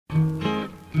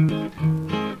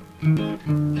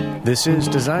This is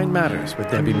Design Matters with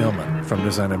Debbie Millman from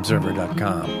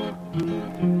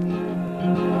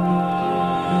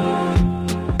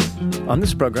DesignObserver.com. On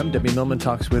this program, Debbie Millman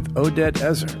talks with Oded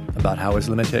Ezer about how his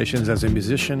limitations as a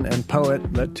musician and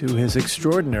poet led to his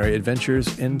extraordinary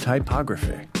adventures in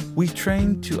typography. We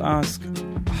train to ask,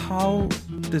 how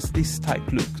does this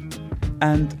type look?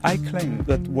 And I claim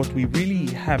that what we really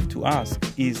have to ask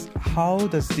is, how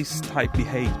does this type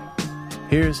behave?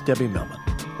 Here's Debbie Millman.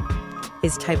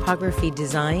 Is typography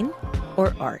design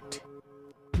or art?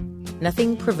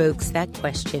 Nothing provokes that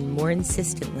question more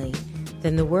insistently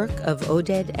than the work of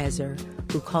Oded Ezer,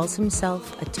 who calls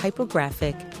himself a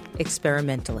typographic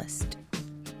experimentalist.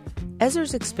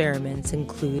 Ezer's experiments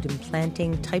include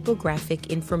implanting typographic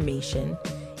information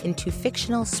into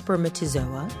fictional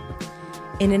spermatozoa.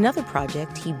 In another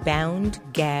project, he bound,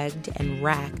 gagged, and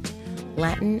racked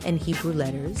Latin and Hebrew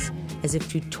letters as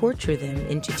if to torture them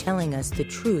into telling us the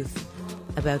truth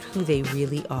about who they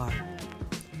really are.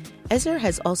 Ezer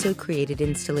has also created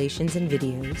installations and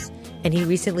videos, and he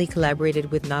recently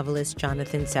collaborated with novelist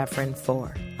Jonathan Safran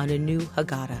Foer on a new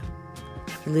Haggadah.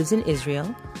 He lives in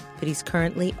Israel, but he's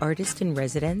currently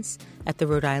artist-in-residence at the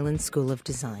Rhode Island School of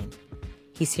Design.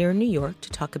 He's here in New York to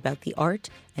talk about the art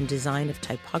and design of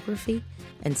typography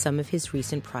and some of his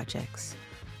recent projects.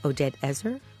 Oded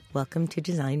Ezer, welcome to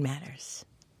Design Matters.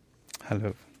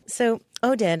 Hello. So,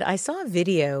 Oded, I saw a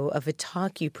video of a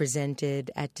talk you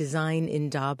presented at Design in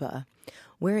Daba,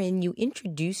 wherein you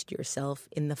introduced yourself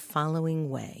in the following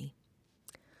way.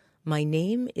 My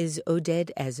name is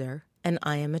Oded Ezer, and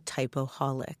I am a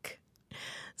typoholic.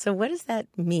 So what does that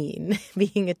mean,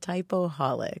 being a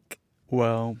typoholic?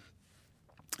 Well,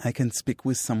 I can speak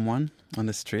with someone on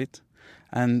the street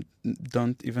and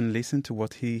don't even listen to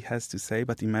what he has to say,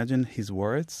 but imagine his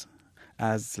words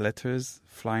as letters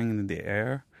flying in the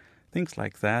air. Things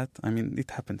like that. I mean,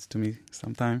 it happens to me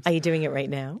sometimes. Are you doing it right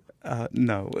now?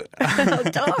 No. Oh,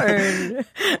 darn.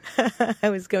 I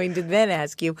was going to then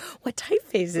ask you, what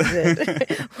typeface is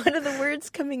it? What are the words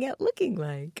coming out looking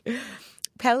like?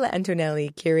 Paola Antonelli,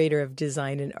 curator of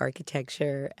design and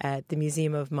architecture at the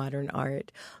Museum of Modern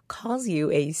Art, calls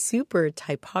you a super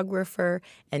typographer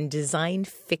and design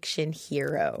fiction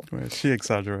hero. Well, she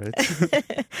exaggerates.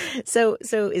 So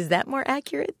is that more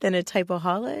accurate than a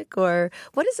typoholic? Or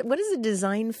what is a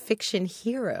design fiction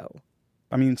hero?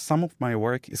 I mean, some of my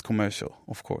work is commercial,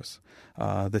 of course.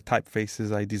 The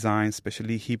typefaces I design,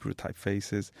 especially Hebrew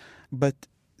typefaces. But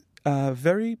a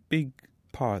very big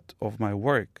part of my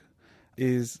work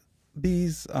is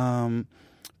these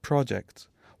projects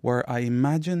where I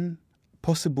imagine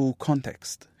possible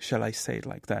context, shall I say it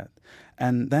like that.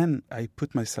 And then I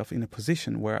put myself in a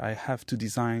position where I have to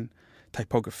design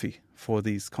typography for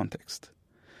these contexts.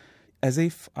 As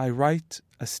if I write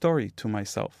a story to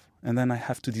myself, and then I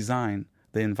have to design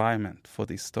the environment for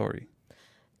this story.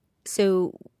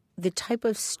 So the type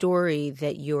of story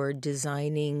that you're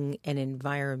designing an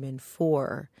environment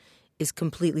for is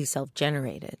completely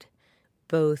self-generated.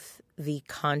 Both the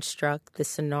construct, the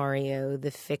scenario,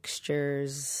 the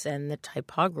fixtures, and the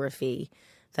typography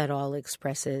that all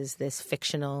expresses this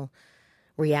fictional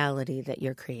reality that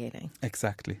you're creating.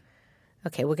 Exactly.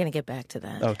 Okay, we're going to get back to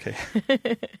that. Okay.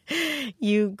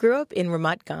 You grew up in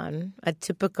Ramat Gan, a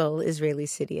typical Israeli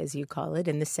city, as you call it,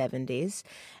 in the 70s,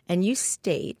 and you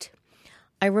state,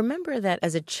 I remember that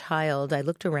as a child I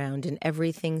looked around and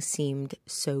everything seemed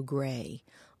so gray,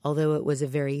 although it was a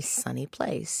very sunny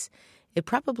place. It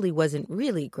probably wasn't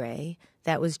really gray.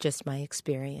 That was just my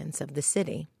experience of the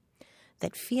city.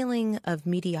 That feeling of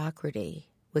mediocrity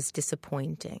was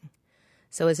disappointing.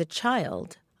 So as a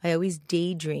child, I always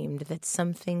daydreamed that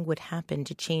something would happen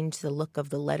to change the look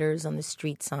of the letters on the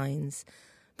street signs,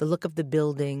 the look of the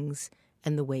buildings,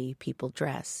 and the way people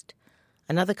dressed.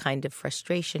 Another kind of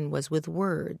frustration was with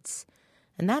words,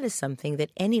 and that is something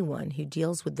that anyone who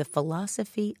deals with the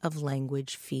philosophy of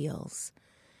language feels.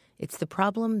 It's the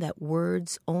problem that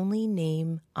words only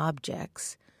name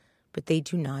objects, but they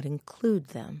do not include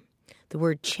them. The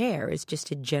word chair is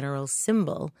just a general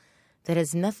symbol that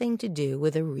has nothing to do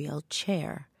with a real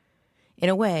chair. In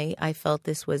a way, I felt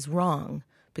this was wrong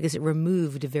because it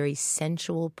removed a very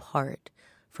sensual part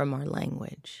from our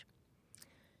language.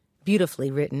 Beautifully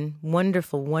written,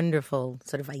 wonderful, wonderful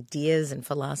sort of ideas and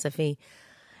philosophy.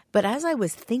 But as I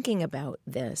was thinking about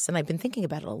this, and I've been thinking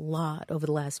about it a lot over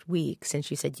the last week since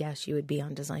you said, yes, you would be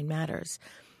on Design Matters,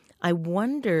 I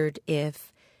wondered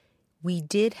if we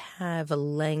did have a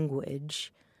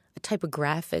language, a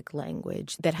typographic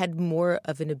language, that had more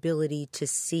of an ability to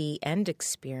see and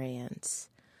experience.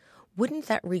 Wouldn't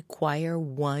that require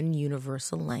one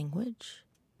universal language?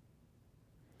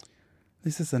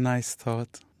 This is a nice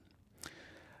thought.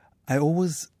 I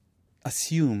always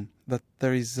assume that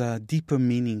there is a deeper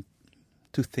meaning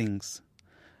to things.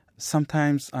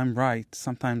 Sometimes I'm right,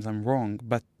 sometimes I'm wrong,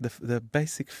 but the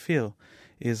basic feel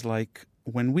is like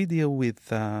when we deal with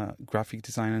graphic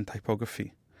design and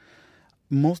typography,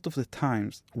 most of the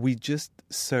times we just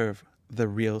serve the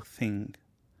real thing.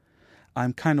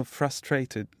 I'm kind of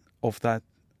frustrated of that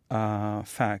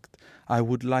fact. I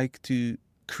would like to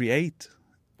create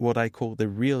what I call the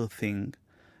real thing,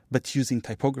 but using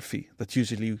typography, that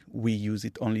usually we use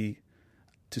it only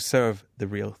to serve the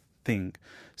real thing.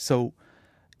 So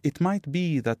it might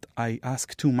be that I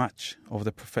ask too much of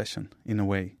the profession in a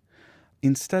way.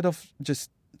 Instead of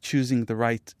just choosing the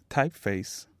right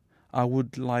typeface, I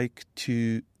would like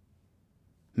to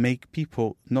make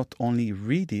people not only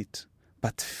read it,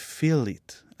 but feel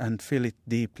it and feel it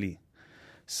deeply.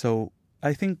 So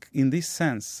I think in this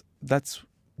sense, that's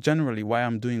generally why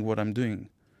I'm doing what I'm doing.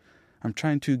 I'm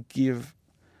trying to give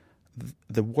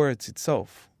the words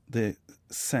itself the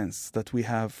sense that we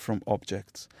have from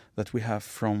objects, that we have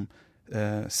from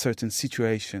certain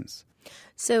situations.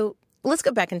 So let's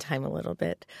go back in time a little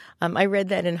bit. I read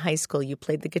that in high school you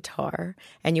played the guitar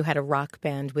and you had a rock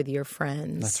band with your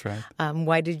friends. That's right.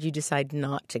 Why did you decide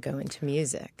not to go into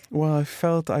music? Well, I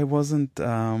felt I wasn't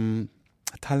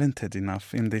talented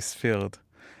enough in this field.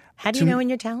 How do you know when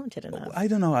you're talented enough? I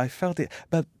don't know. I felt it.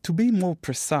 But to be more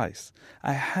precise,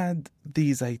 I had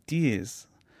these ideas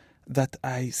that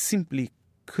I simply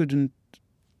couldn't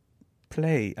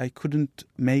play. I couldn't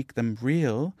make them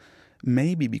real,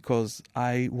 maybe because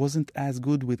I wasn't as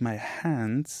good with my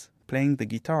hands playing the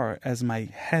guitar as my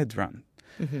head ran.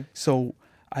 Mm-hmm. So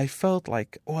I felt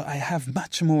like, I have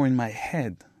much more in my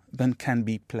head than can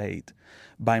be played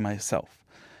by myself.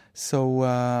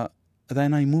 So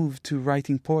then I moved to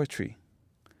writing poetry.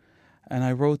 And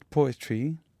I wrote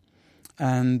poetry,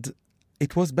 and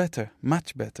it was better,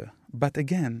 much better. But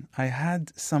again, I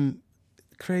had some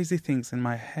crazy things in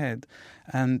my head,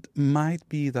 and might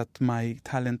be that my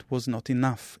talent was not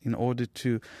enough in order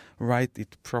to write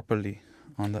it properly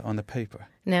on the paper.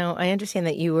 Now, I understand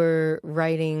that you were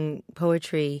writing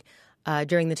poetry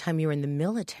during the time you were in the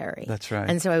military. That's right.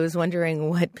 And so I was wondering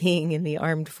what being in the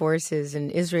armed forces in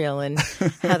Israel and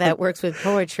how that works with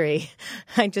poetry.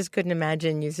 I just couldn't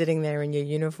imagine you sitting there in your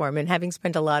uniform. And having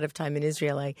spent a lot of time in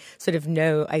Israel, I sort of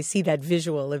know, I see that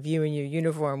visual of you in your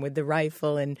uniform with the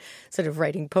rifle and sort of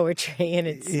writing poetry. And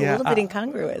it's a little bit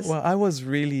incongruous. Well, I was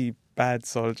really bad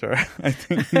soldier, I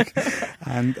think.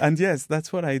 and yes,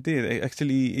 that's what I did.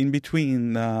 Actually, in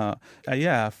between,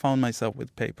 I found myself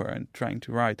with paper and trying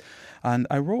to write. And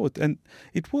I wrote, and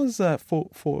it was for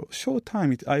a short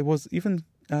time, I was even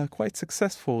quite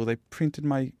successful. They printed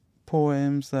my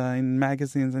poems in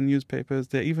magazines and newspapers.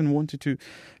 They even wanted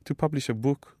to publish a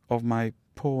book of my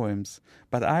poems.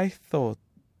 But I thought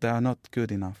they are not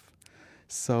good enough.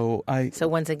 So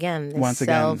once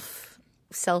again,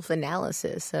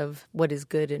 self-analysis of what is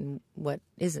good and what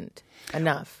isn't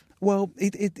enough. Well,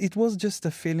 it was just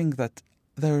a feeling that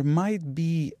there might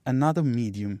be another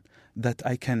medium that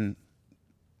I can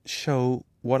show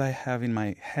what I have in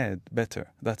my head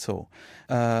better, that's all.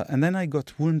 And then I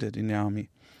got wounded in the army,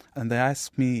 and they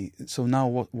asked me, so now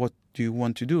what do you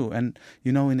want to do? And,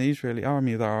 in the Israeli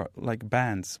army, there are like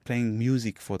bands playing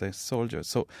music for their soldiers.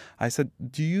 So I said,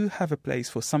 do you have a place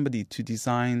for somebody to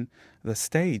design the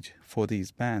stage for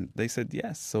these bands? They said,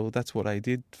 yes. So that's what I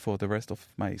did for the rest of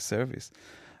my service.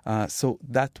 So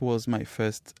that was my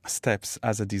first steps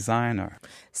as a designer.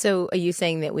 So are you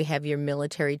saying that we have your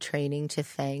military training to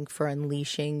thank for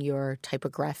unleashing your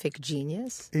typographic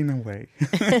genius? In a way.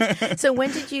 So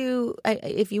when did you,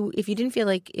 if you didn't feel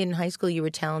like in high school you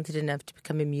were talented enough to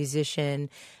become a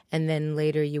musician, and then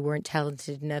later you weren't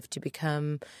talented enough to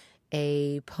become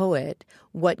a poet,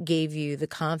 what gave you the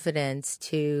confidence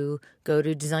to go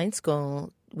to design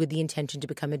school with the intention to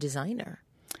become a designer?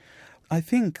 I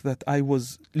think that I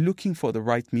was looking for the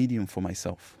right medium for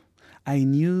myself. I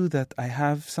knew that I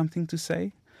have something to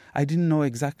say. I didn't know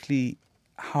exactly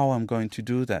how I'm going to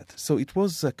do that. So it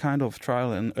was a kind of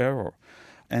trial and error.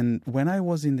 And when I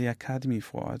was in the Academy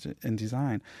for Art and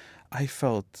Design, I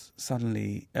felt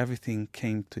suddenly everything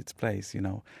came to its place,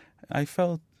 I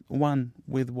felt one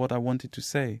with what I wanted to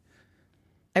say.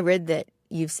 I read that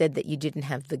you've said that you didn't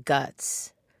have the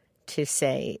guts to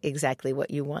say exactly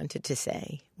what you wanted to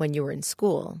say when you were in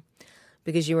school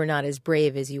because you were not as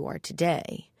brave as you are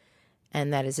today.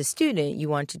 And that as a student, you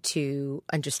wanted to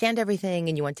understand everything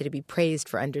and you wanted to be praised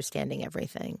for understanding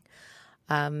everything.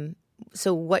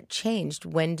 So what changed?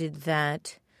 When did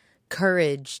that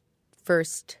courage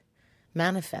first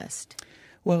manifest?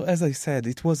 Well, as I said,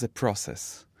 it was a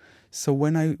process. So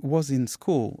when I was in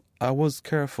school, I was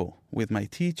careful with my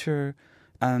teacher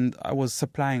and I was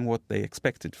supplying what they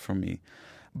expected from me.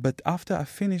 But after I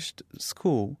finished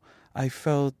school, I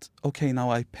felt, okay, now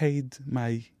I paid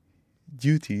my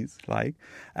duties,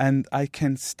 and I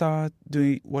can start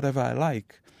doing whatever I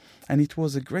like. And it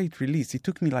was a great release. It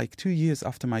took me 2 years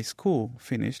after my school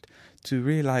finished to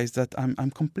realize that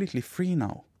I'm completely free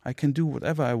now. I can do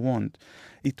whatever I want.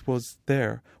 It was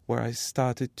there where I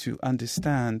started to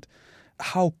understand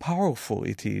how powerful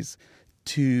it is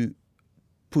to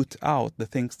put out the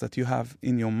things that you have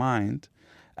in your mind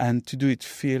and to do it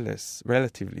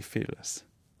relatively fearless.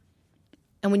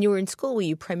 And when you were in school, were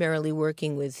you primarily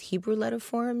working with Hebrew letter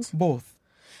forms? Both.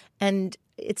 And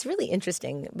it's really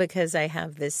interesting because I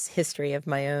have this history of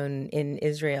my own in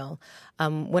Israel.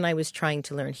 When I was trying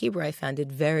to learn Hebrew, I found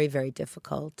it very, very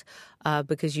difficult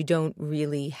because you don't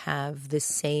really have the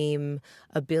same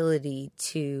ability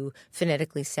to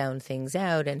phonetically sound things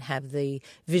out and have the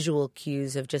visual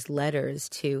cues of just letters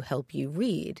to help you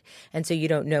read. And so you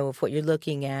don't know if what you're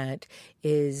looking at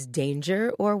is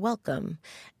danger or welcome.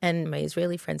 And my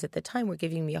Israeli friends at the time were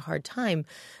giving me a hard time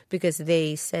because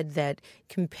they said that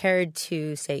compared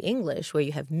to, say, English, where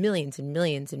you have millions and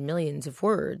millions and millions of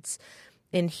words,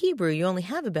 in Hebrew, you only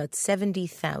have about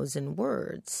 70,000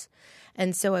 words.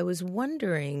 And so I was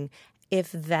wondering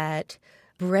if that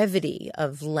brevity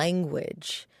of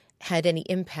language had any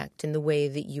impact in the way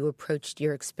that you approached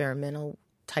your experimental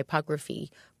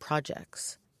typography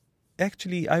projects.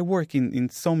 Actually, I work in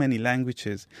so many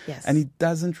languages, Yes. And it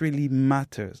doesn't really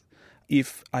matter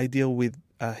if I deal with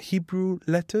Hebrew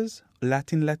letters,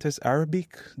 Latin letters,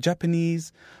 Arabic,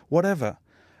 Japanese, whatever.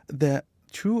 The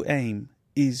true aim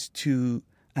is to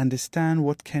understand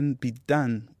what can be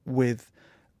done with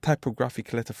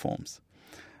typographic letter forms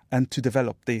and to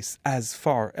develop this as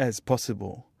far as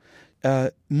possible.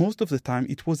 Most of the time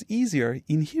it was easier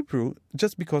in Hebrew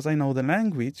just because I know the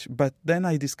language, but then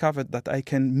I discovered that I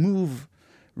can move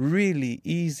really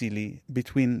easily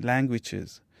between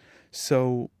languages.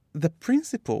 So the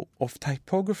principle of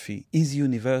typography is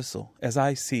universal as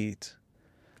I see it.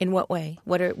 In what way?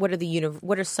 What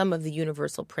are some of the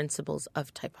universal principles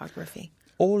of typography?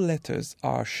 All letters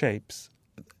are shapes.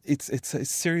 It's a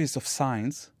series of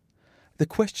signs. The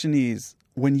question is,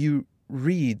 when you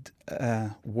read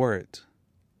a word,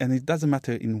 and it doesn't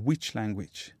matter in which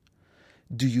language,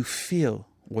 do you feel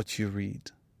what you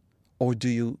read? Or do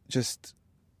you just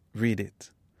read it?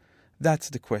 That's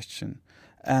the question.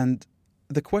 And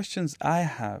the questions I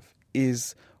have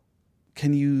is,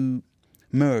 can you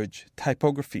merge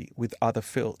typography with other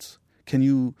fields? Can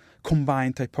you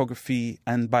combine typography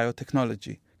and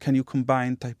biotechnology? Can you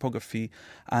combine typography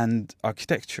and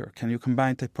architecture? Can you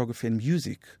combine typography and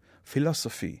music,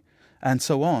 philosophy, and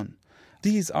so on?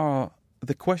 These are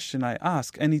the question I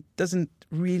ask, and it doesn't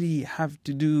really have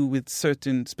to do with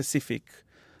certain specific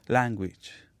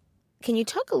language. Can you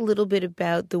talk a little bit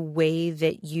about the way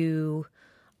that you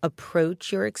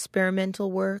approach your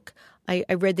experimental work?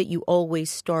 I read that you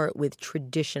always start with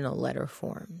traditional letter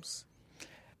forms.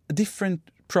 Different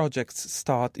projects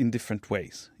start in different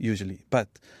ways, usually. But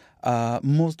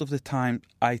most of the time,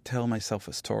 I tell myself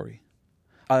a story.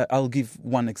 I'll give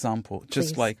one example.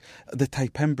 Just Please. like the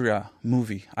Typembria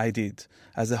movie I did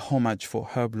as a homage for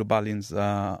Herb Lubalin's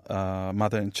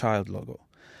Mother and Child logo.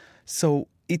 So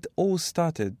it all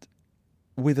started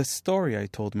with a story I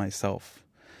told myself.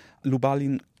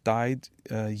 Lubalin died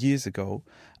years ago,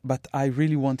 but I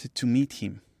really wanted to meet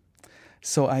him.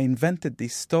 So I invented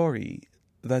this story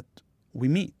that we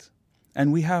meet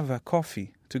and we have a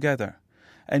coffee together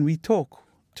and we talk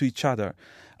to each other.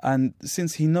 And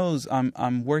since he knows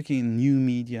I'm working in new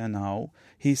media now,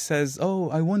 he says, "Oh,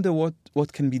 I wonder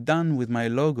what can be done with my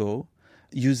logo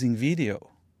using video."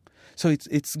 So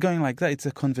it's going like that. It's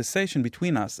a conversation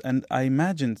between us. And I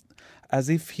imagined as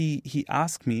if he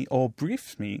asked me or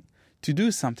briefed me to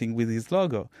do something with his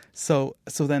logo. So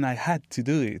then I had to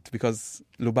do it because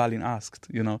Lubalin asked,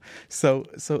 So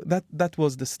that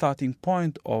was the starting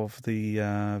point of the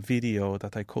video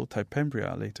that I called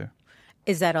Typembria later.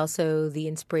 Is that also the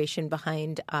inspiration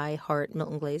behind I Heart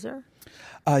Milton Glaser?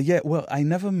 Yeah, well, I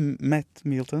never met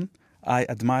Milton. I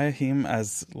admire him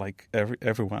as like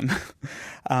everyone.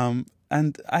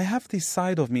 And I have this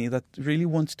side of me that really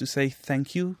wants to say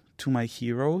thank you to my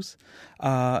heroes.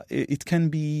 It can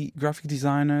be graphic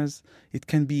designers, it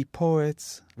can be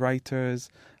poets, writers,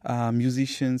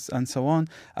 musicians, and so on.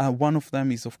 One of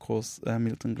them is, of course,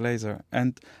 Milton Glaser.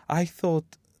 And I thought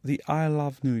the I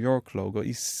Love New York logo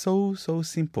is so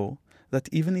simple that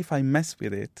even if I mess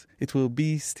with it, it will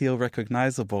be still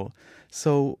recognizable.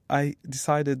 So I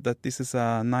decided that this is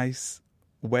a nice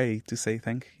way to say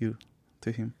thank you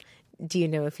to him. Do you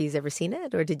know if he's ever seen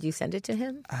it, or did you send it to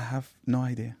him? I have no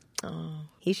idea. Oh,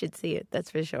 he should see it,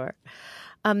 that's for sure.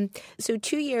 So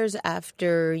 2 years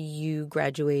after you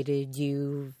graduated,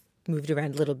 you moved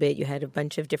around a little bit, you had a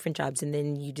bunch of different jobs, and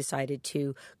then you decided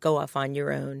to go off on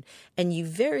your own. And you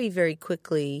very, very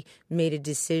quickly made a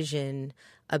decision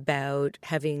about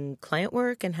having client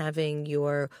work and having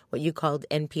your, what you called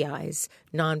NPIs,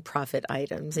 nonprofit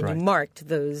items. And Right. you marked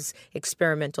those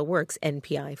experimental works,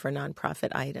 NPI, for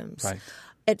nonprofit items. Right.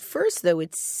 At first, though,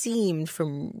 it seemed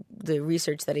from the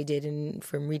research that I did and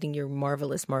from reading your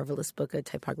marvelous, marvelous book, A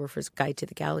Typographer's Guide to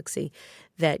the Galaxy,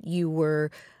 that you were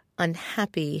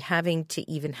unhappy having to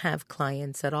even have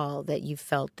clients at all, that you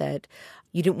felt that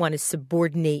you didn't want to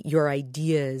subordinate your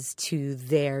ideas to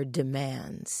their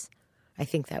demands. I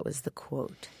think that was the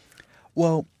quote.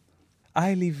 Well,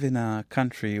 I live in a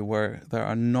country where there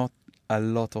are not a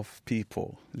lot of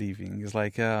people living. It's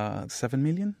like 7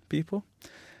 million people.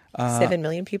 7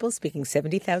 million people speaking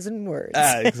 70,000 words.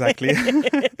 Exactly.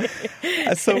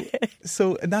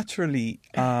 So naturally,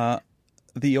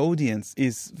 the audience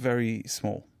is very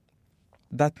small.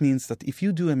 That means that if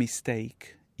you do a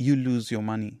mistake, you lose your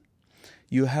money.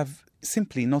 You have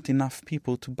simply not enough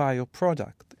people to buy your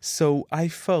product. So I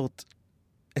felt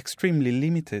extremely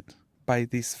limited by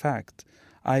this fact.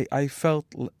 I felt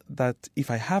that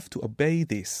if I have to obey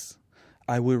this,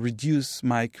 I will reduce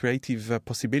my creative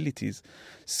possibilities.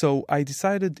 So I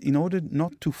decided, in order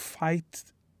not to fight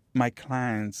my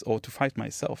clients or to fight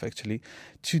myself, actually,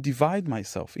 to divide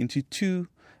myself into two.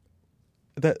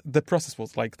 The process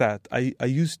was like that. I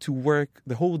used to work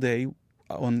the whole day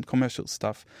on commercial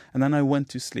stuff, and then I went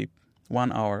to sleep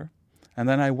 1 hour, and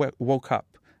then I woke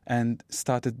up and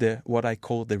started what I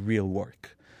call the real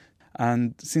work.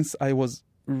 And since I was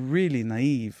really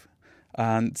naive,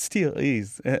 and still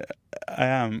I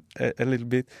am a little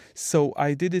bit, so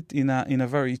I did it in a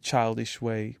very childish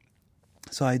way.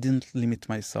 So I didn't limit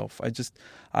myself.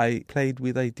 I played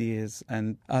with ideas,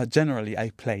 and generally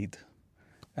I played.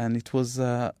 And it was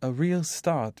a real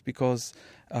start, because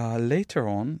later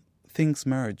on things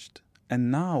merged.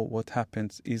 And now what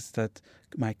happens is that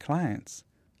my clients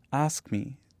ask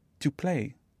me to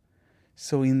play.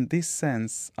 So in this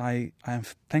sense, I am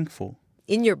thankful.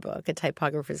 In your book, A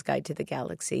Typographer's Guide to the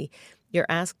Galaxy, you're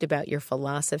asked about your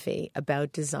philosophy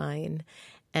about design.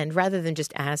 And rather than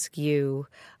just ask you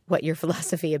what your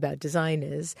philosophy about design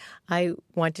is, I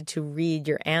wanted to read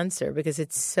your answer because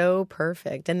it's so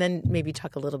perfect. And then maybe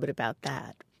talk a little bit about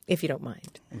that, if you don't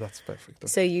mind. That's perfect.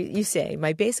 So you say,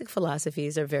 my basic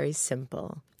philosophies are very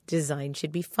simple. Design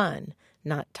should be fun,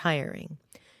 not tiring.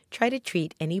 Try to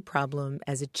treat any problem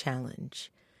as a challenge.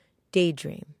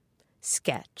 Daydream.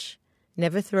 Sketch.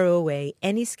 Never throw away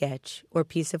any sketch or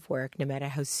piece of work, no matter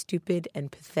how stupid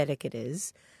and pathetic it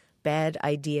is. Bad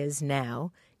ideas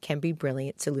now can be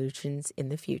brilliant solutions in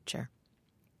the future.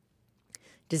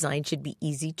 Design should be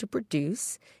easy to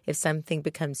produce. If something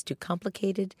becomes too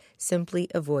complicated, simply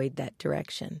avoid that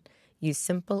direction. Use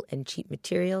simple and cheap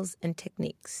materials and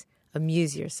techniques.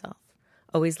 Amuse yourself.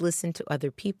 Always listen to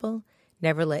other people.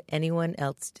 Never let anyone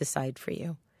else decide for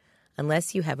you.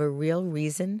 Unless you have a real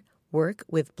reason, work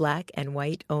with black and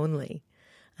white only.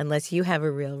 Unless you have a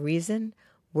real reason,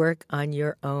 work on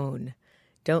your own.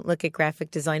 Don't look at graphic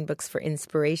design books for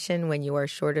inspiration when you are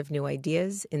short of new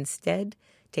ideas. Instead,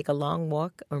 take a long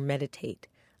walk or meditate.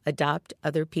 Adopt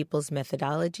other people's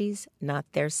methodologies, not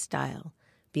their style.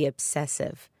 Be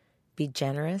obsessive. Be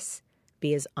generous.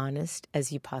 Be as honest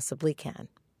as you possibly can.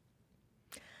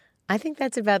 I think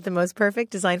that's about the most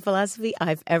perfect design philosophy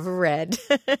I've ever read.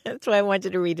 That's why I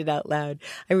wanted to read it out loud.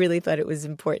 I really thought it was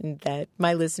important that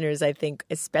my listeners, I think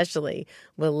especially,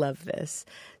 will love this.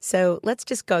 So let's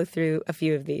just go through a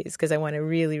few of these because I want to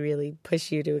really, really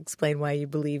push you to explain why you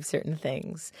believe certain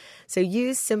things. So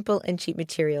use simple and cheap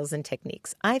materials and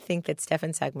techniques. I think that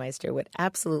Stefan Sagmeister would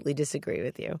absolutely disagree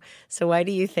with you. So why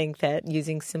do you think that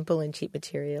using simple and cheap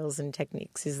materials and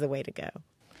techniques is the way to go?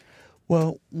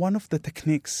 Well, one of the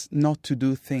techniques not to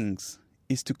do things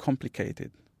is to complicate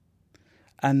it.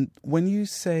 And when you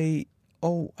say,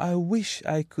 oh, I wish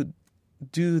I could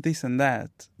do this and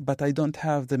that, but I don't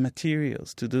have the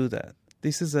materials to do that.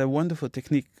 This is a wonderful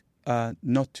technique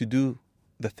not to do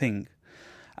the thing.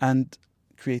 And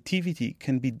creativity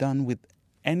can be done with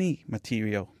any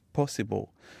material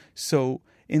possible. So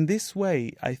in this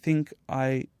way, I think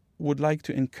I would like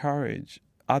to encourage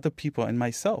other people and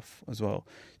myself as well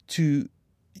to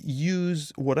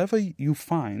use whatever you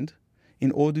find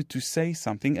in order to say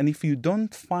something. And if you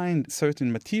don't find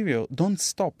certain material, don't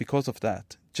stop because of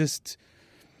that. Just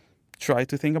try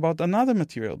to think about another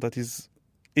material that is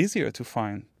easier to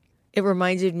find. It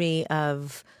reminded me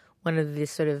of one of the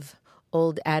sort of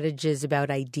old adages about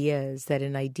ideas, that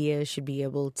an idea should be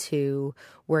able to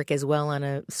work as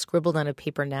well scribbled on a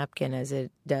paper napkin as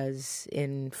it does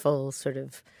in full sort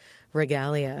of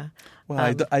regalia.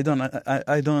 Well, I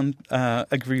don't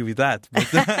agree with that,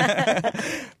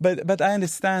 but I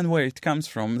understand where it comes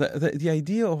from. The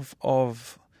idea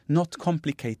of not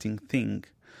complicating thing.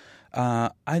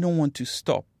 I don't want to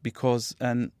stop because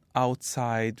an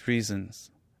outside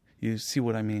reasons. You see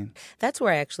what I mean? That's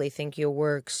where I actually think your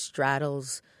work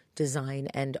straddles design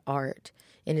and art,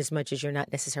 in as much as you're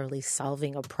not necessarily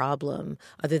solving a problem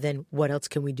other than what else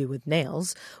can we do with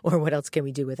nails, or what else can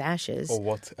we do with ashes, or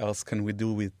what else can we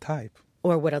do with type,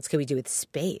 or what else can we do with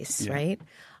space, yeah. Right?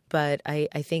 But I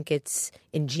think it's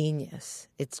ingenious.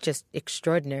 It's just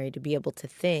extraordinary to be able to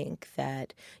think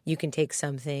that you can take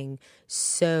something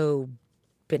so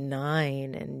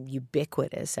benign and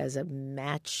ubiquitous as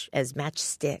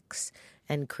matchsticks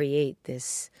and create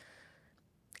this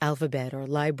alphabet or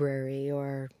library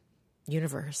or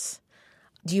universe.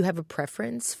 Do you have a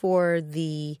preference for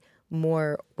the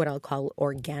more what I'll call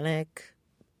organic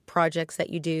projects that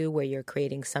you do, where you're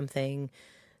creating something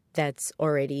that's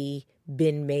already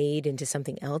been made into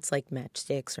something else like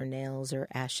matchsticks or nails or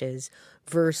ashes,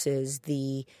 versus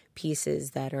the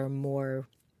pieces that are more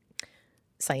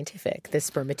scientific, the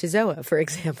spermatozoa, for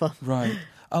example? Right.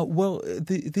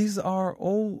 These are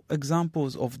all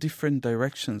examples of different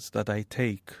directions that I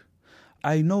take.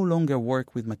 I no longer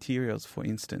work with materials, for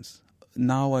instance.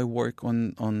 Now I work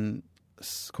on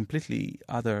completely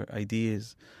other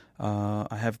ideas.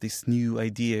 I have this new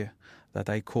idea that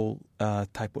I call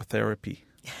typotherapy,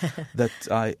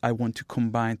 that I want to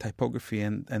combine typography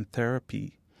and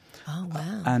therapy. Oh,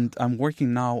 wow. And I'm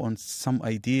working now on some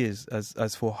ideas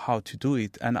as for how to do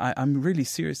it. And I'm really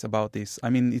serious about this. I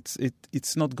mean,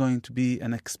 it's not going to be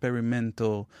an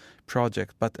experimental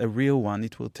project, but a real one.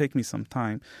 It will take me some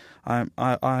time.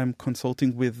 I'm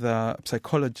consulting with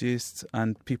psychologists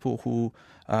and people who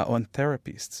on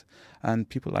therapists and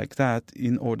people like that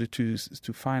in order to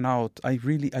find out.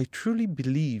 I truly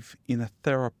believe in a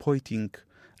therapeutic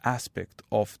aspect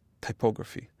of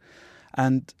typography.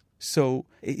 And so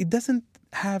it doesn't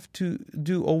have to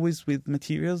do always with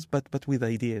materials, but with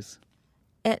ideas.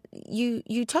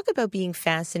 You talk about being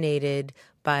fascinated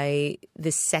by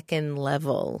the second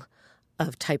level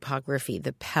of typography,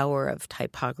 the power of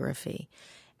typography.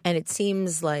 And it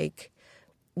seems like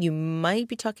you might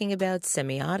be talking about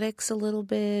semiotics a little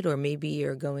bit, or maybe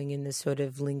you're going in this sort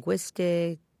of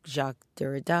linguistic, Jacques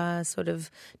Derrida sort of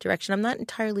direction. I'm not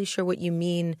entirely sure what you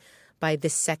mean by the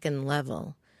second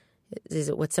level. Is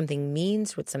it what something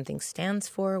means, what something stands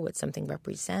for, what something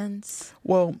represents?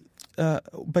 Well,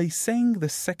 by saying the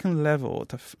second level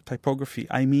of typography,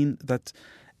 I mean that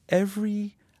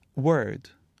every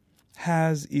word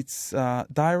has its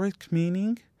direct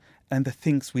meaning and the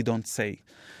things we don't say.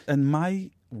 And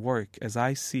my work, as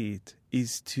I see it,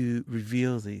 is to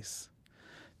reveal this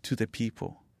to the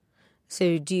people.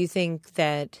 So do you think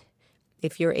that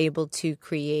if you're able to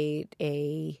create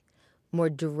a more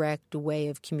direct way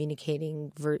of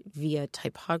communicating via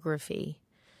typography,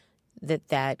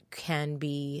 that can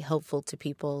be helpful to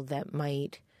people that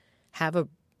might have a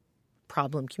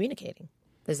problem communicating?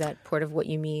 Is that part of what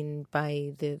you mean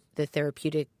by the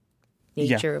therapeutic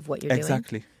nature of what you're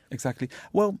doing? Exactly.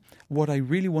 Well, what I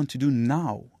really want to do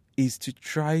now is to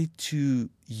try to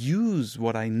use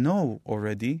what I know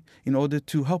already in order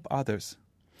to help others.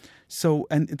 So,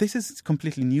 and this is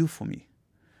completely new for me.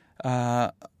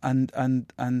 I'm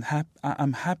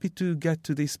happy to get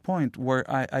to this point where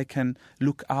I can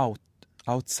look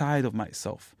outside of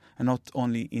myself and not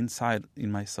only inside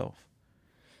in myself.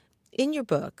 In your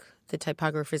book, The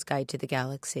Typographer's Guide to the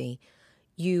Galaxy,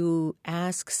 you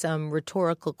ask some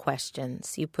rhetorical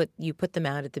questions. You put them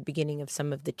out at the beginning of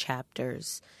some of the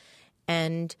chapters,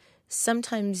 and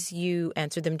sometimes you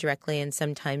answer them directly, and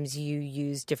sometimes you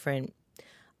use different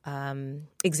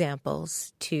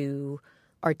examples to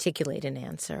articulate an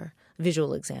answer,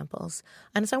 visual examples.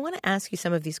 And so I want to ask you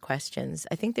some of these questions.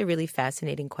 I think they're really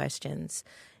fascinating questions,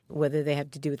 whether they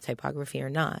have to do with typography or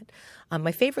not.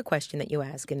 My favorite question that you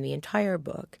ask in the entire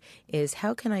book is,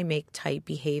 how can I make type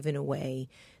behave in a way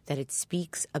that it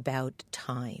speaks about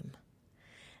time?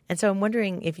 And so I'm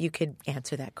wondering if you could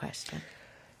answer that question.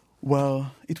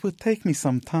 Well, it will take me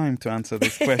some time to answer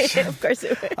this question. Of course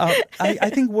it will. I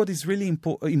think what is really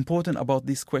important about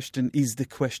this question is the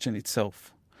question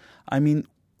itself. I mean,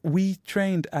 we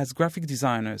trained as graphic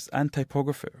designers and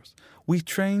typographers. We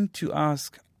trained to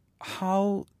ask,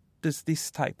 how does this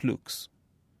type looks?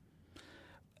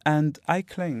 And I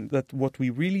claim that what we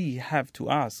really have to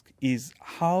ask is,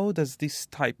 how does this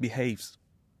type behave?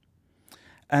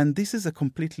 And this is a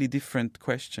completely different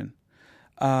question.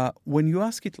 When you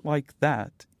ask it like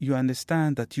that, you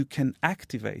understand that you can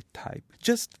activate type,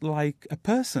 just like a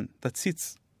person that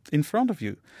sits in front of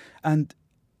you. And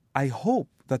I hope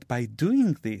that by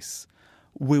doing this,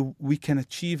 we can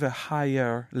achieve a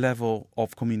higher level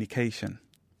of communication.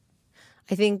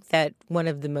 I think that one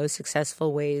of the most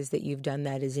successful ways that you've done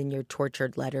that is in your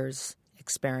tortured letters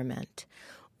experiment.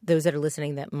 Those that are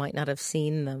listening that might not have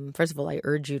seen them, first of all, I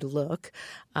urge you to look,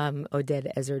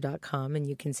 odedezer.com, and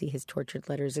you can see his tortured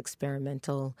letters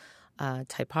experimental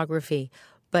typography.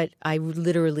 But I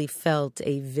literally felt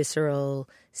a visceral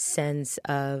sense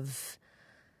of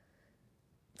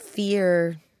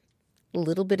fear, a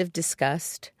little bit of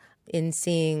disgust in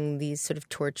seeing these sort of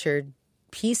tortured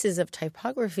pieces of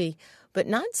typography, but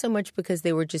not so much because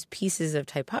they were just pieces of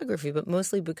typography, but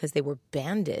mostly because they were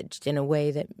bandaged in a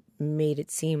way that made it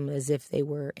seem as if they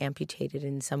were amputated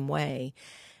in some way.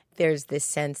 There's this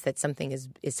sense that something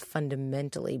is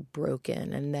fundamentally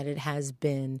broken and that it has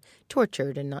been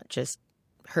tortured and not just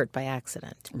hurt by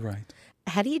accident. Right.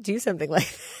 How do you do something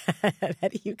like that? How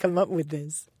do you come up with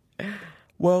this?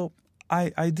 Well,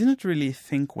 I didn't really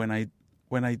think when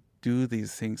I do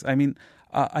these things. I mean,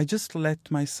 I just let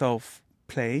myself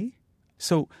play.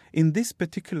 So in this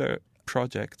particular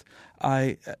project,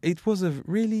 it was a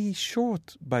really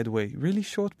short, by the way, really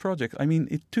short project. I mean,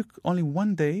 it took only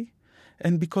one day,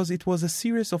 and because it was a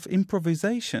series of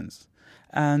improvisations.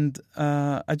 And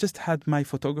I just had my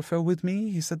photographer with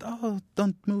me. He said, "Oh,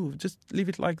 don't move. Just leave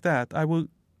it like that. I will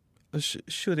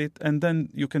shoot it, and then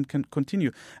you can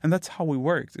continue." And that's how we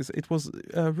worked. It was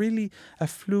really a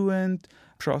fluent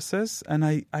process, and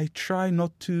I try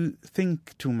not to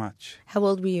think too much. How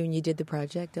old were you when you did the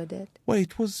project, Oded? Well,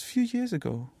 it was a few years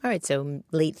ago. All right, so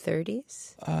late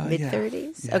 30s?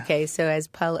 Mid-30s? Yeah. Okay, so as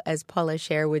Paula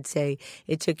Scher would say,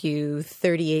 it took you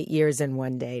 38 years in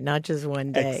one day, not just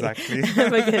one day. Exactly.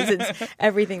 Because it's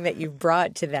everything that you've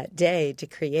brought to that day to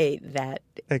create that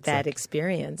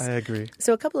experience. I agree.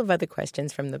 So a couple of other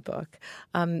questions from the book.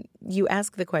 You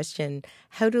ask the question,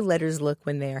 how do letters look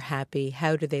when they are happy?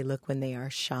 How do they look when they are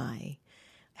shy?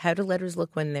 How do letters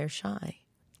look when they're shy?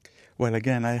 Well,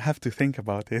 again, I have to think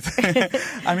about it.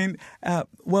 I mean,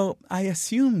 I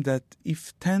assume that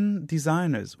if 10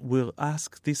 designers will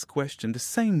ask this question, the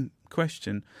same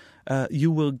question,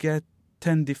 you will get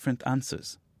 10 different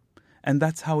answers. And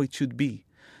that's how it should be.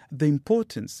 The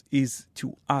importance is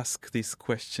to ask this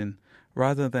question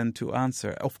rather than to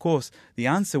answer. Of course, the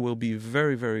answer will be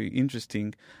very, very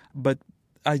interesting, but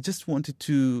I just wanted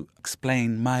to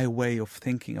explain my way of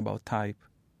thinking about type.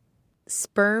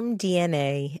 Sperm,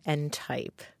 DNA, and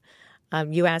type.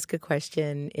 You ask a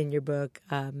question in your book,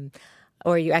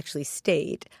 or you actually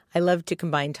state, I love to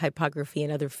combine typography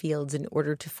and other fields in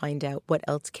order to find out what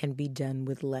else can be done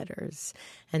with letters.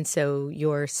 And so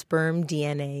your sperm,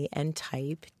 DNA, and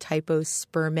type,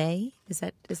 typospermae, is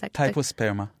that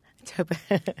Typosperma.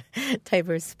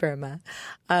 Typosperma.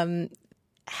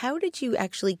 How did you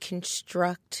actually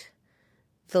construct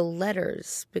the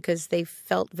letters? Because they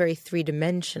felt very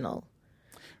three-dimensional.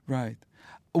 Right.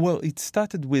 Well, it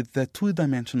started with the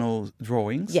two-dimensional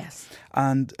drawings. Yes.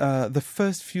 And the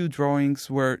first few drawings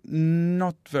were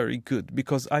not very good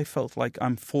because I felt like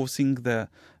I'm forcing the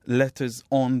letters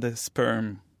on the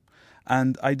sperm.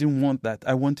 And I didn't want that.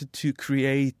 I wanted to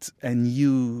create a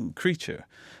new creature.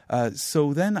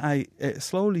 So then I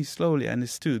slowly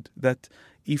understood that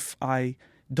if I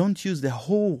don't use the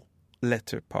whole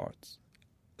letter parts,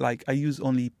 like I use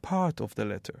only part of the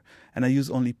letter and I use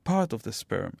only part of the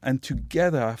sperm, and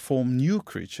together I form new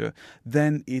creature,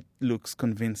 then it looks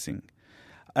convincing.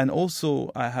 And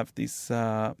also I have this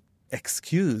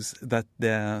excuse that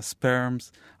the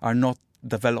sperms are not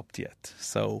developed yet.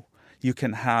 So you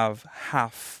can have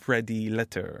half-ready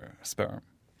letter sperm.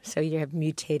 So you have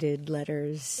mutated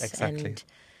letters Exactly. and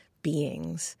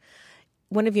beings.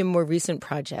 One of your more recent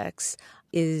projects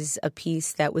is a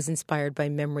piece that was inspired by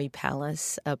Memory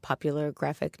Palace, a popular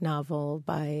graphic novel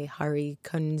by Hari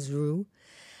Kunzru.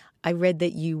 I read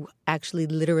that you actually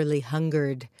literally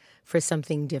hungered for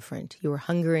something different. You were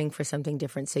hungering for something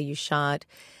different. So you shot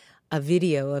a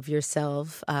video of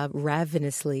yourself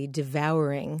ravenously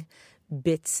devouring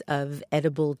bits of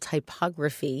edible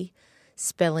typography,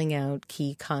 spelling out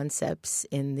key concepts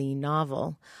in the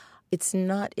novel. It's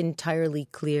not entirely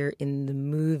clear in the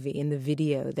movie, in the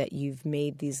video, that you've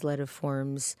made these letter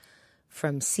forms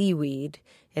from seaweed.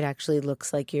 It actually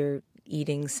looks like you're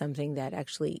eating something that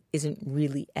actually isn't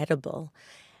really edible.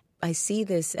 I see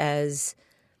this as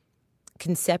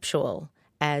conceptual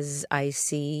as I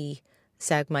see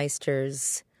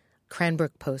Sagmeister's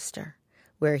Cranbrook poster,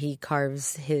 where he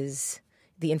carves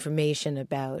the information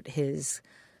about his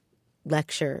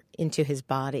lecture into his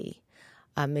body.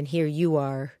 And here you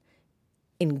are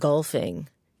engulfing,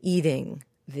 eating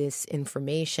this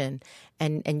information,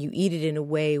 and you eat it in a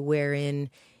way wherein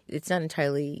it's not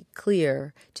entirely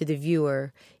clear to the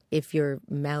viewer if your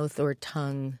mouth or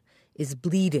tongue is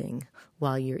bleeding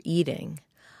while you're eating.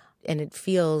 And it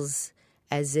feels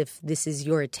as if this is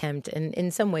your attempt, and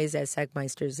in some ways as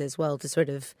Sagmeister's as well, to sort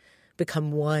of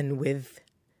become one with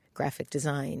graphic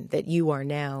design, that you are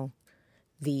now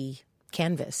the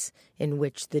canvas in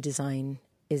which the design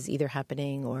is either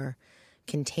happening or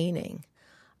containing.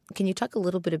 Can you talk a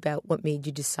little bit about what made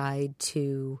you decide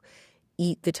to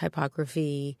eat the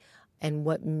typography and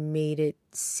what made it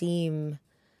seem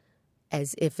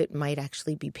as if it might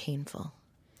actually be painful?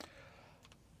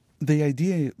 The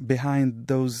idea behind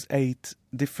those 8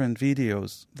 different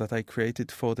videos that I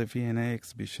created for the V&A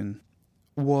exhibition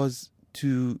was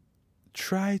to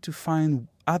try to find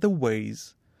other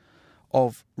ways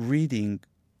of reading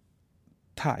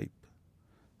type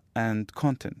and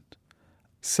content.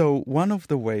 So one of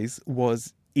the ways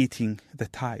was eating the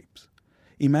types.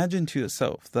 Imagine to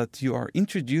yourself that you are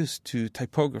introduced to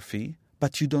typography,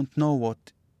 but you don't know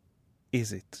what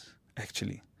is it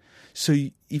actually. So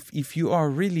if you are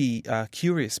really a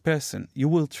curious person, you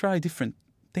will try different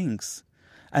things.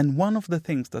 And one of the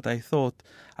things that I thought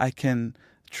I can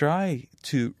try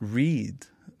to read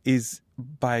is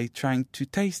by trying to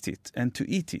taste it and to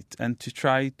eat it and to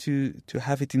try to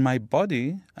have it in my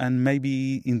body, and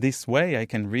maybe in this way I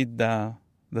can read the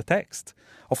text.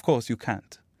 Of course you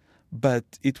can't, but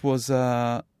it was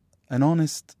an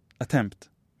honest attempt.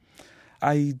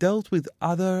 I dealt with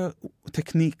other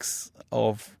techniques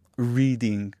of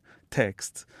reading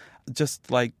text, just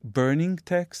like burning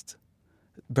text,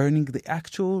 burning the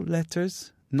actual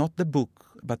letters, not the book,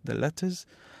 but the letters,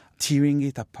 tearing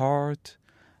it apart,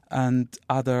 and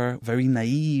other very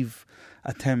naive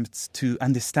attempts to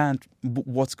understand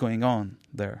what's going on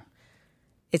there.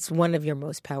 It's one of your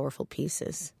most powerful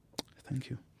pieces. Thank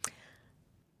you.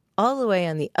 All the way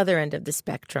on the other end of the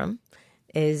spectrum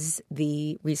is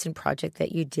the recent project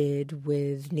that you did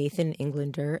with Nathan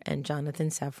Englander and Jonathan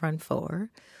Safran Foer,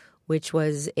 which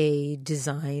was a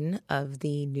design of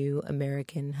the new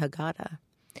American Haggadah.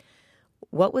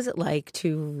 What was it like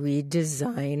to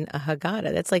redesign a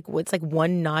Haggadah? It's like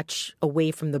one notch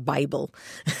away from the Bible.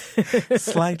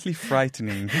 Slightly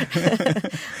frightening.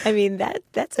 I mean,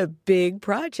 that's a big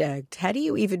project. How do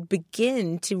you even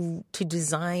begin to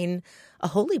design a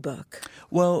holy book?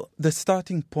 Well, the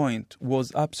starting point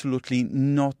was absolutely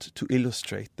not to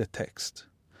illustrate the text.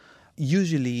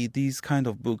 Usually these kind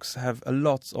of books have a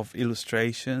lots of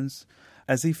illustrations,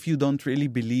 as if you don't really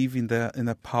believe in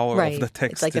the power of the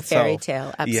text itself. It's like a fairy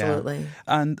tale, absolutely. Yeah.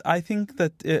 And I think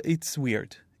that it's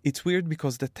weird. It's weird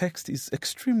because the text is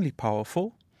extremely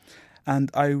powerful, and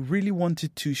I really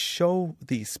wanted to show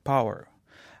this power.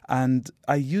 And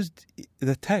I used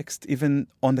the text even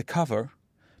on the cover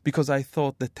because I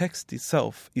thought the text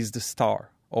itself is the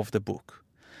star of the book.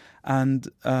 And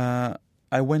I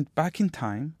went back in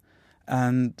time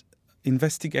and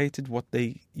investigated what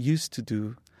they used to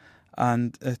do,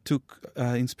 and took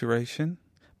inspiration,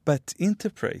 but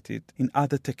interpreted in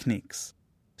other techniques.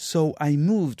 So I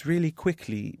moved really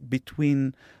quickly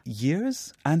between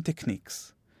years and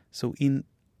techniques. So in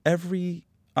every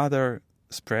other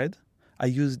spread, I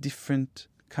used different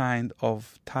kind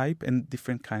of type and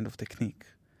different kind of technique.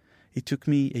 It took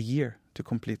me a year to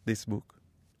complete this book.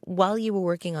 While you were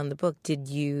working on the book, did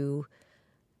you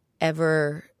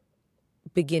ever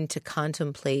begin to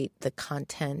contemplate the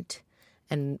content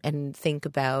and think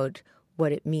about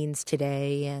what it means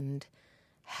today and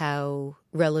how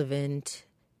relevant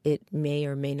it may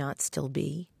or may not still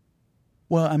be?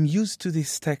 Well, I'm used to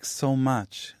this text so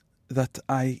much that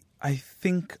I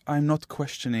think I'm not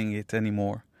questioning it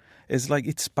anymore. It's like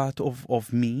it's part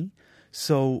of me.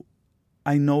 So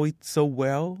I know it so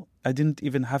well. I didn't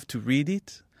even have to read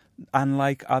it.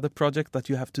 Unlike other projects that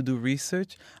you have to do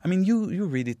research. I mean, you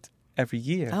read it every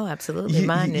year. Oh, absolutely. You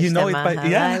know it by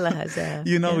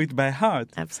you know yeah. it by heart.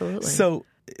 Absolutely. So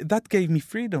that gave me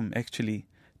freedom, actually,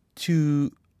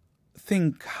 to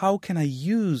think, how can I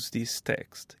use this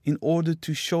text in order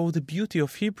to show the beauty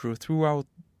of Hebrew throughout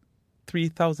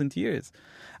 3,000 years?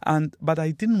 But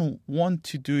I didn't want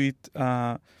to do it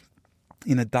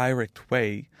in a direct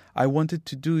way. I wanted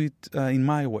to do it in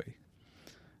my way.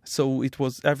 So it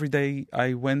was every day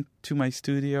I went to my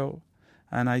studio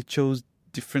and I chose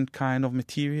different kind of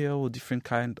material, different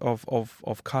kind of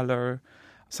color.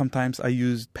 Sometimes I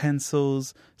used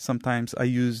pencils. Sometimes I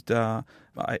used, I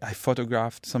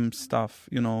photographed some stuff,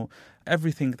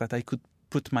 everything that I could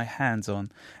put my hands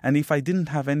on. And if I didn't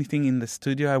have anything in the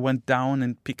studio, I went down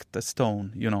and picked a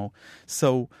stone,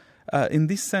 So in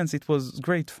this sense, it was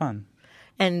great fun.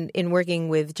 And in working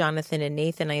with Jonathan and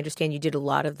Nathan, I understand you did a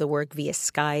lot of the work via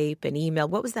Skype and email.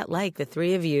 What was that like, the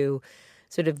three of you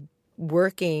sort of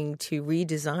working to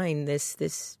redesign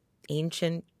this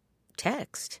ancient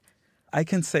text? I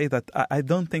can say that I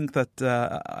don't think that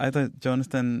either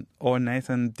Jonathan or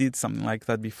Nathan did something like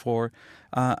that before.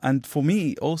 And for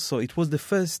me also, it was the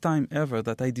first time ever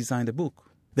that I designed a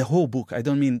book. The whole book. I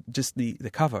don't mean just the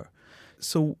cover.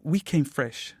 So we came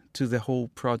fresh to the whole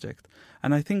project.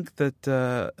 And I think that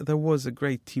there was a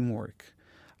great teamwork.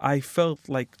 I felt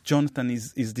like Jonathan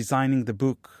is designing the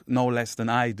book no less than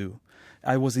I do.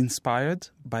 I was inspired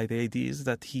by the ideas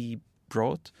that he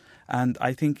brought. And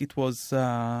I think it was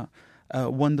a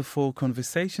wonderful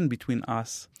conversation between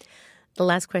us. The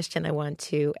last question I want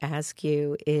to ask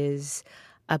you is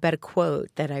about a quote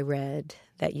that I read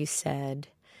that you said,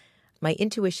 "My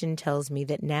intuition tells me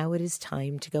that now it is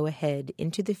time to go ahead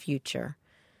into the future,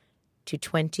 to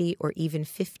 20 or even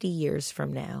 50 years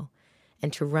from now,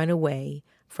 and to run away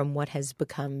from what has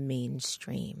become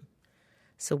mainstream."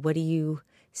 So what do you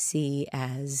see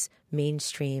as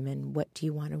mainstream, and what do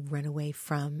you want to run away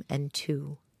from and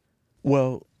to?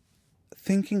 Well,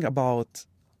 thinking about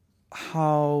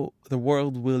how the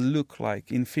world will look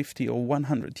like in 50 or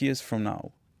 100 years from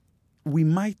now, we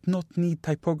might not need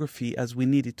typography as we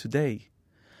need it today.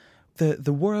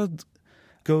 The world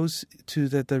goes to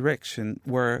the direction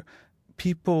where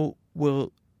people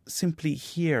will simply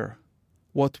hear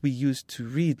what we used to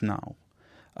read now.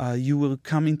 You will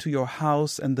come into your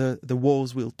house and the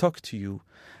walls will talk to you,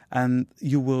 and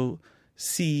you will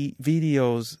see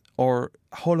videos or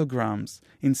holograms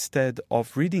instead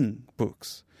of reading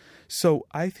books. So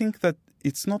I think that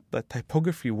it's not that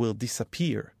typography will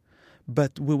disappear,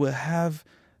 but we will have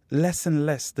less and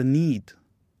less the need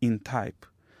in type.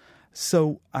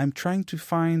 So I'm trying to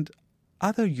find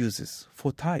other uses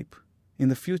for type in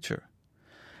the future.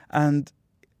 And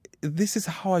this is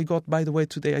how I got, by the way,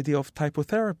 to the idea of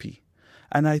typotherapy.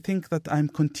 And I think that I'm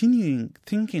continuing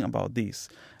thinking about this,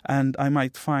 and I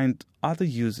might find other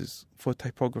uses for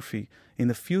typography in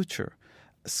the future.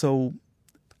 So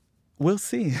we'll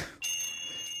see.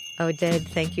 Oded,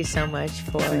 thank you so much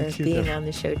for being on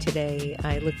the show today.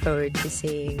 I look forward to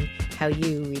seeing how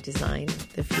you redesign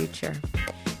the future.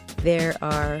 There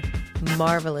are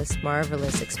marvelous,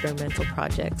 marvelous experimental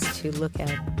projects to look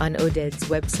at on Oded's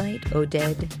website,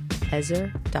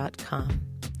 odedezer.com.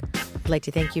 I'd like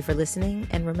to thank you for listening,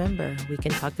 and remember, we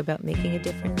can talk about making a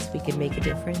difference, we can make a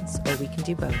difference, or we can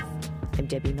do both. I'm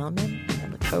Debbie Millman, and I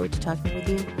look forward to talking with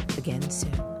you again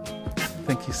soon.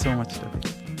 Thank you so much, Debbie.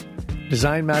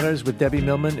 Design Matters with Debbie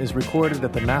Millman is recorded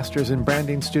at the Masters in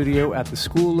Branding Studio at the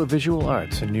School of Visual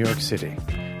Arts in New York City.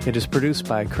 It is produced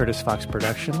by Curtis Fox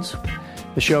Productions.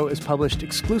 The show is published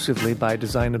exclusively by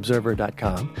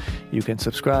DesignObserver.com. You can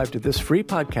subscribe to this free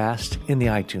podcast in the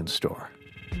iTunes Store.